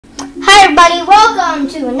Hi everybody,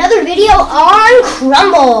 welcome to another video on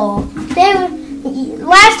Crumble.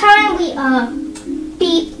 Last time we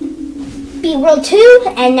beat World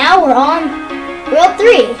 2, and now we're on World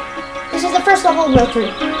 3. This is the first level of World 3,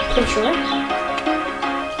 pretty sure.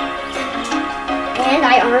 And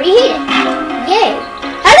I already hate it. Yay.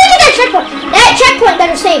 How did I get that checkpoint? That checkpoint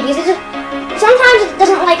better save, because sometimes it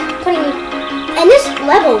doesn't like putting me... And this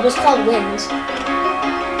level was called Wins.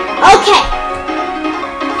 Okay.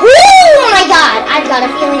 Oh my god, I've got a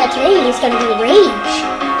feeling that today is going to be Rage.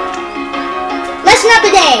 Lesson of the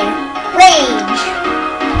day. Rage.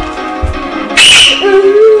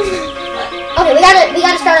 Okay, we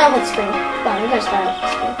gotta start off with screen. Well, we gotta start off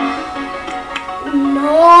with screen.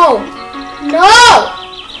 No. No!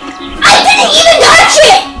 I didn't even touch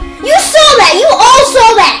it! You saw that! You all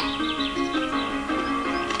saw that!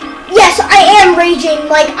 Yes, I am raging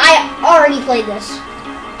like I already played this.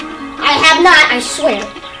 I have not, I swear.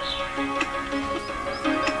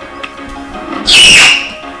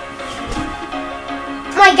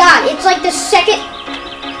 My god, it's like the second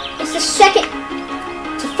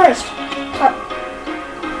to first part.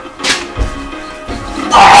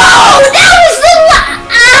 Oh, that was the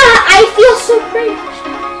I feel so cringe.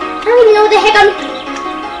 I don't even know what the heck I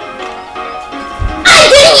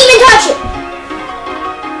didn't even touch it.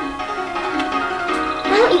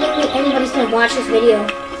 I don't even think anybody's gonna watch this video.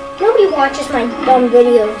 Nobody watches my dumb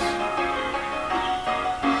videos.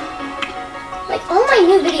 Like, all my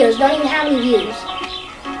new videos don't even have any views.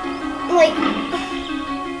 Like, I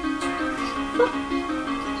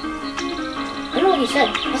don't know what you said.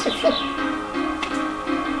 I said flip.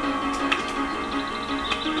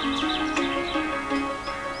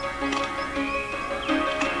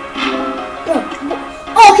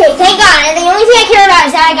 Okay, thank God. And the only thing I care about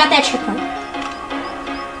is that I got that checkpoint.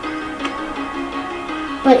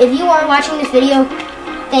 But if you are watching this video,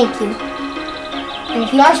 thank you. And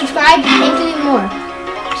if you are subscribed, thank you even more.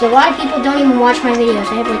 So a lot of people don't even watch my videos.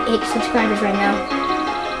 I have like 8 subscribers right now.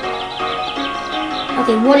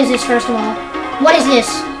 Okay, what is this first of all? What is this?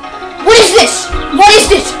 What is this? What is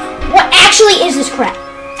this? What actually is this crap?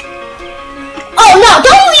 Oh no,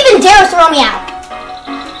 don't you even dare throw me out.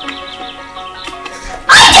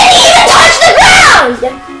 I didn't even touch the ground!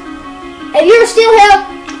 If you're still here,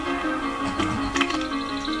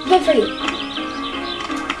 good for you.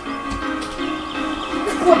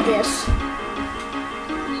 Look at this.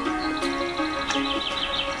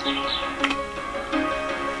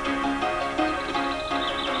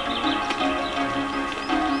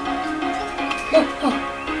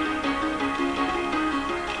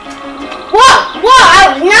 Whoa!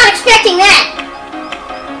 I was not expecting that!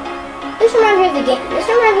 This reminds me of the game. This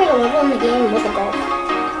reminds me of the level in the game with the golf.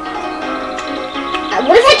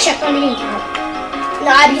 What if I checked on it didn't count?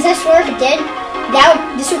 No, because I swear if it did,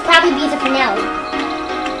 this would probably be the finale.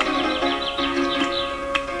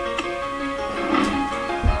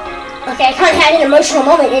 Okay, I kind of had an emotional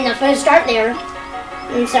moment in the first start there.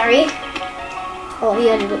 I'm sorry. Oh, you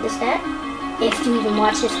had to witness that. If you even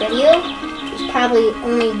watch this video, there's probably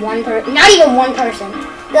only one person, not even one person.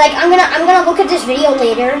 Like, I'm gonna look at this video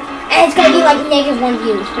later, and it's gonna be like -1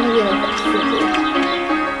 views. It's gonna be like,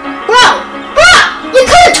 bro, you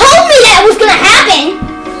could have told me that was gonna happen.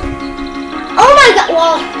 Oh my god,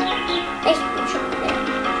 well,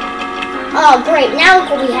 oh great, now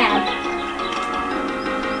look what we have.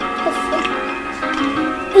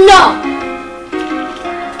 No,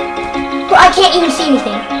 bro, I can't even see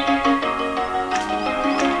anything.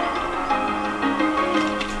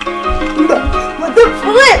 What the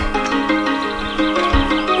flip?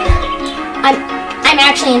 I'm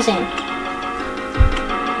actually insane.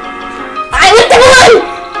 I lit the balloon!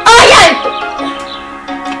 Oh my god!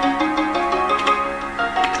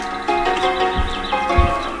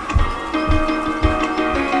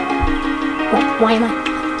 Why am I?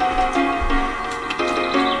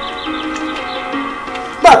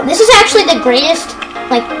 Bro, this is actually the greatest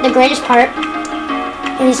part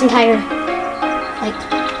in this entire,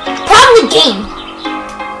 probably game.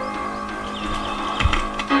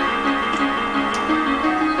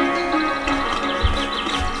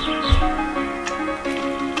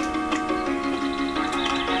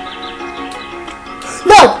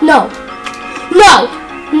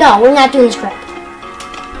 No, we're not doing this crap.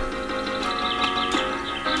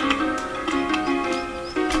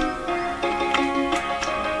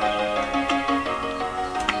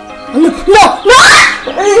 No!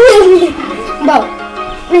 Bro,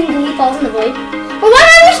 he falls in the void. Well, why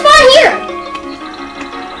did I respawn here?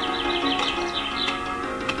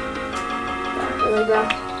 Really, bro?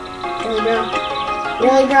 Really, bro?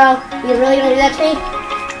 Really, bro? You really gonna do that to me?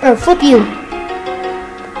 Or flip you?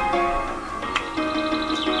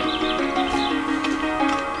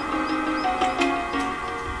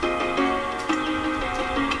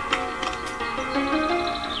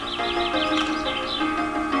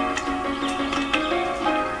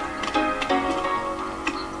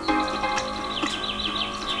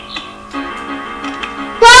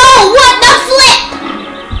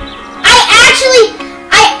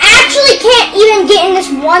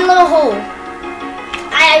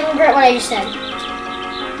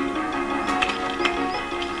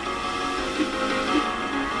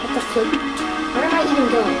 flip. Where am I even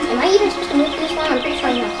going? Am I even supposed to move this one? I'm pretty sure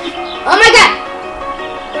I know. Oh my god!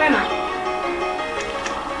 Where am I?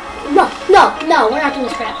 No, no, no, we're not doing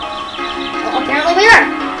this crap. Well, apparently we are.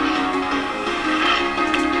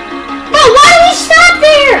 Bro, why do we stop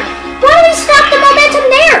there? Why do we stop the momentum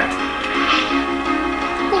there?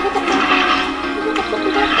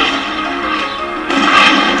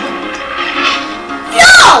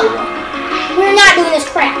 No! We're not doing this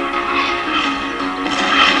crap.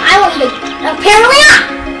 I want you to... Apparently not!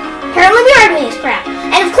 Apparently we are doing this crap.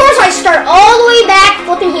 And of course I start all the way back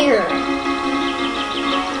flipping here.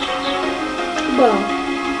 Boom.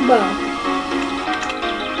 Boom.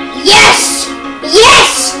 Yes!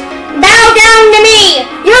 Yes! Bow down to me!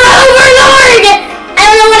 You're overlord! I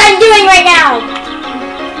don't know what I'm doing right now.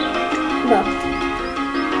 Boom.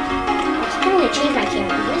 I'm gonna change my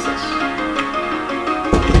camera. What is this?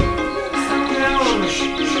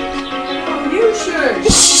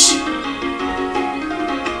 Shh!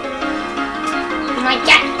 Oh my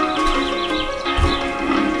god!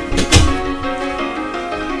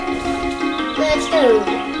 Let's go.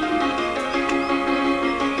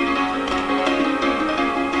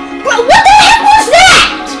 Bro, what the heck was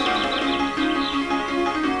that?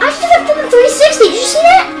 I just did a flipping 360. Did you see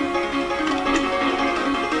that?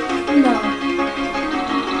 No.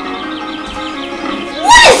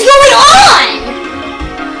 What is going on?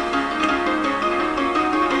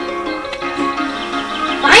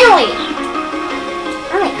 Finally!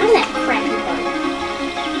 Alright, how did that crack you button?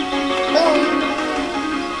 Boom!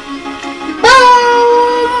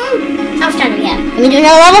 Boom! How much time do we have? Can we do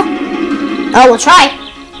another level? Oh, we'll try.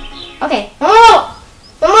 Okay, one more level!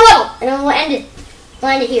 One more level! And then we'll end it.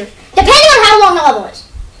 We'll end it here. Depending on how long the level is.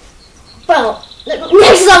 Well, the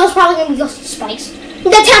next level's probably gonna be those spikes. The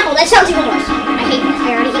temple, that sounds even worse. I hate that.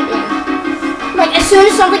 I already hate that. Like, as soon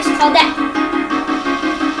as something's called that.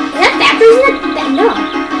 Is that factories in it? No.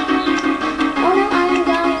 Oh no, I'm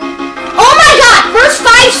dying. Oh my god! First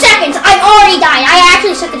 5 seconds, I've already died. I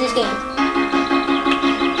actually suck at this game.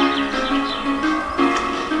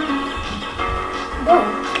 Whoa.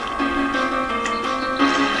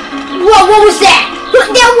 Whoa, what was that?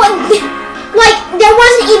 There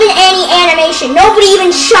wasn't even any animation. Nobody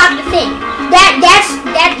even shot the thing. That's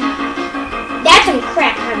some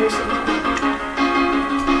crap I've ever seen.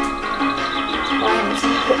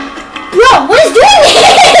 Bro, what is doing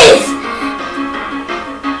this?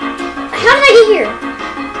 How did I get here?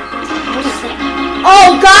 What is that?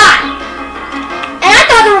 Oh god! And I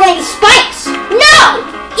thought there were going to be spikes. No!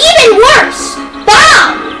 Even worse!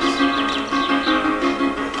 Bombs!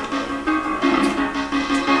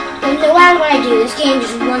 And no matter what I do, this game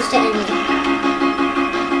just wants to end me.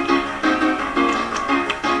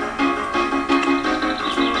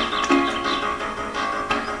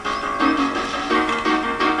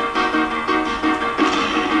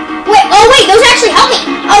 Wait, those actually help me.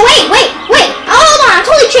 Oh, wait. Oh, hold on, I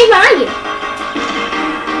totally changed my mind here.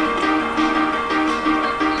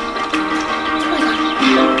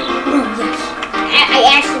 Oh, yes. I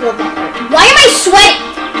actually love that part. Why am I sweating?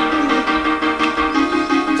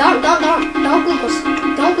 Don't Google it.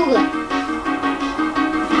 Don't Google it.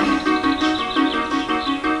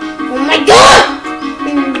 Oh my god!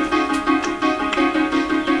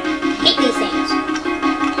 Hate these things.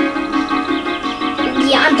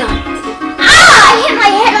 Yeah, I'm done. I hit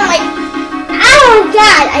my head on like, oh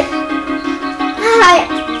god, I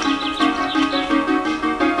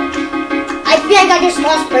feel like I just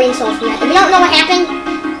lost brain cells from that. If you don't know what happened,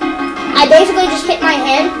 I basically just hit my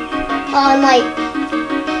head on like,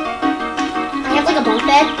 I have like a bunk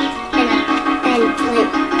bed, and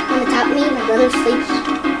like on the top of me, my brother sleeps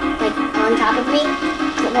like on top of me.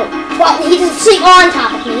 Well, he doesn't sleep on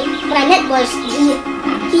top of me. What I meant was he.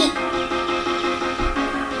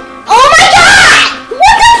 Oh my god!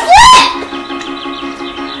 What the flip?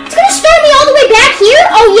 It's gonna start me all the way back here?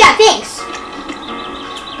 Oh yeah, thanks.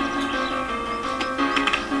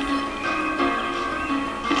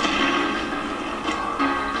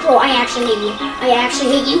 Bro, I actually hate you. I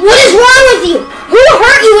actually hate you. What is wrong with you? Who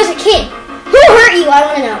hurt you as a kid? Who hurt you? I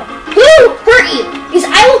want to know. Who hurt you? Because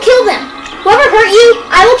I will kill them. Whoever hurt you,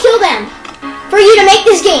 I will kill them. For you to make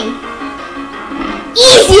this game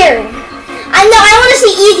easier. I know, I want to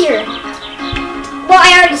say easier. Well,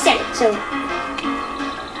 I already said it, so.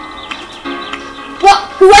 Well,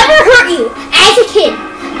 whoever hurt you as a kid,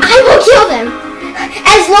 I will kill them.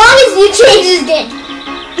 As long as you change this game.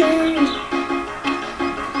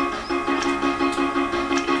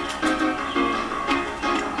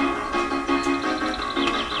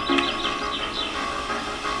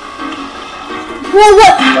 Whoa,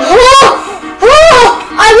 what? Oh,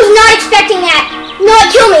 I was not expecting that. No,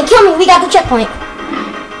 kill me, kill me. We got the checkpoint.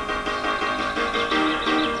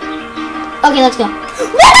 Okay, let's go.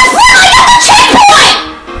 What the fuck? I got the checkpoint!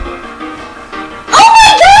 Oh my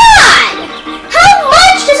god! How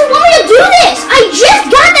much does it want me to do this? I just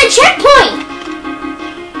got that checkpoint!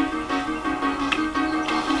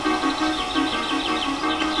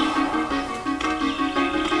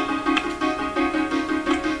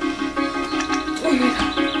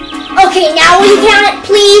 Okay, now will you count it,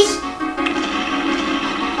 please?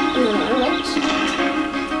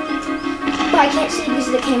 Oh, I can't see because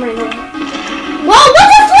of the camera anymore. Whoa, what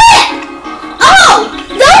the flip? Oh,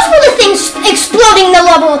 those were the things exploding the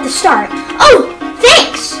level at the start. Oh,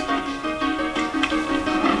 thanks.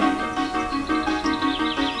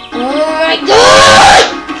 Oh my god!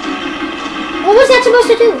 What was that supposed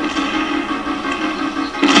to do?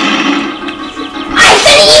 I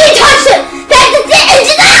didn't even touch it! That's the thing!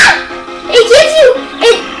 It gives you,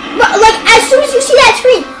 like, as soon as you see that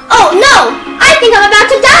screen, oh no, I think I'm about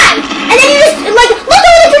to die. And then you just, like, look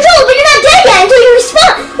over the controls, but you're not dead yet until you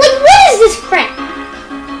respawn. Like, what is this crap?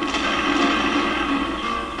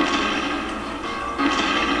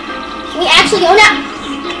 Can we actually go now?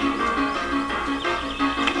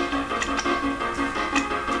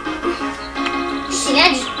 See,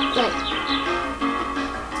 that just, like...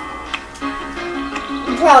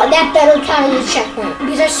 Bro, that better count as a checkpoint.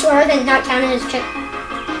 Because I swear that it's not counted as a checkpoint.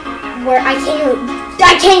 Where I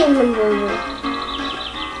can't even remember.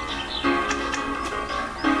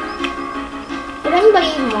 If anybody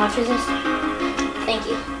even watches this, thank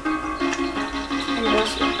you. And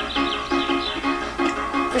bless you.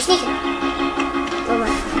 For sneaking.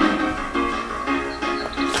 Alright.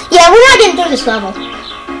 Yeah, we're not getting through this level.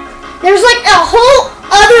 There's like a whole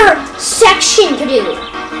other section to do.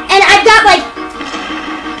 And I've got like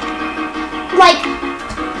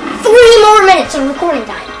 3 more minutes of recording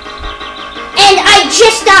time. And I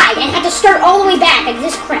just died and had to start all the way back at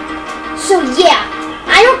this crap. So yeah,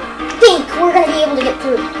 I don't think we're gonna be able to get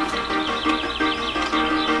through.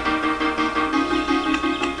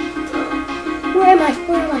 Where am I?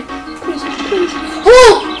 Where am I? Please, please.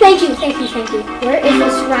 Oh! Thank you, thank you, thank you. Where is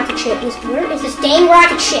this rocket ship? Where is this dang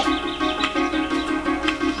rocket ship?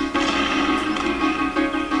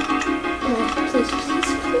 Please, please,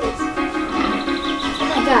 please. Oh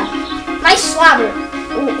my god. My slobber.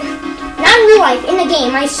 Not in real life, in the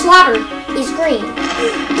game, my slobber is green.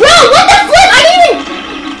 Bro, what the flip?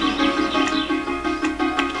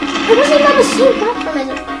 I wasn't even on the same platform as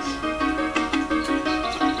it was.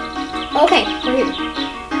 Okay, we're here.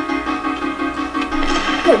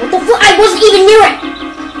 Okay, what the flip? I wasn't even near it!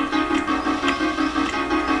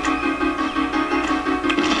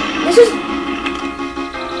 This is...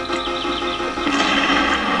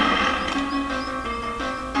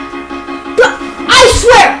 I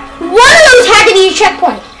swear! One of those had to be a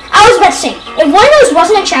checkpoint. I was about to say, if one of those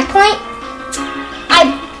wasn't a checkpoint, I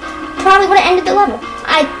probably would have ended the level.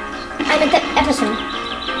 I meant the episode.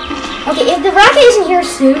 Okay, if the rocket isn't here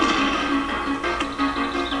soon...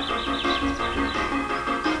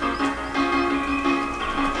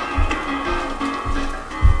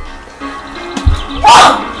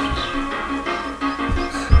 Oh!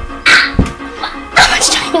 How much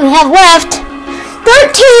time do we have left?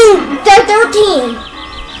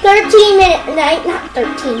 13 minutes, not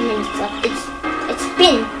 13 minutes left, it's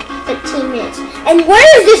been 13 minutes. And where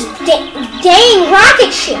is this dang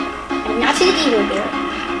rocket ship? I did not see the Devo Bear. I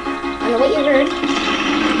don't know what you heard.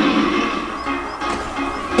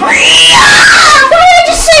 Why did I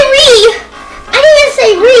just say re? I didn't even say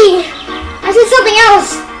re. I said something else.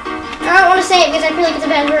 I don't want to say it because I feel like it's a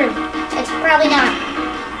bad word. It's probably not.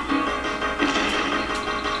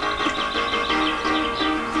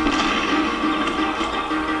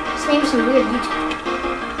 Maybe some weird YouTube.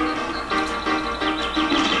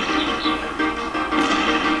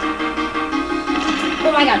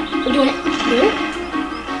 Oh my god, we're doing it. Really?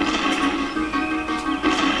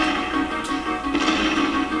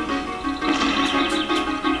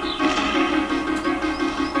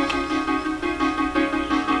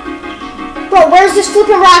 Bro, where's this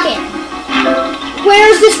flippin' rocket?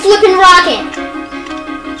 Where's this flippin' rocket?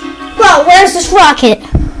 Bro, where's this rocket?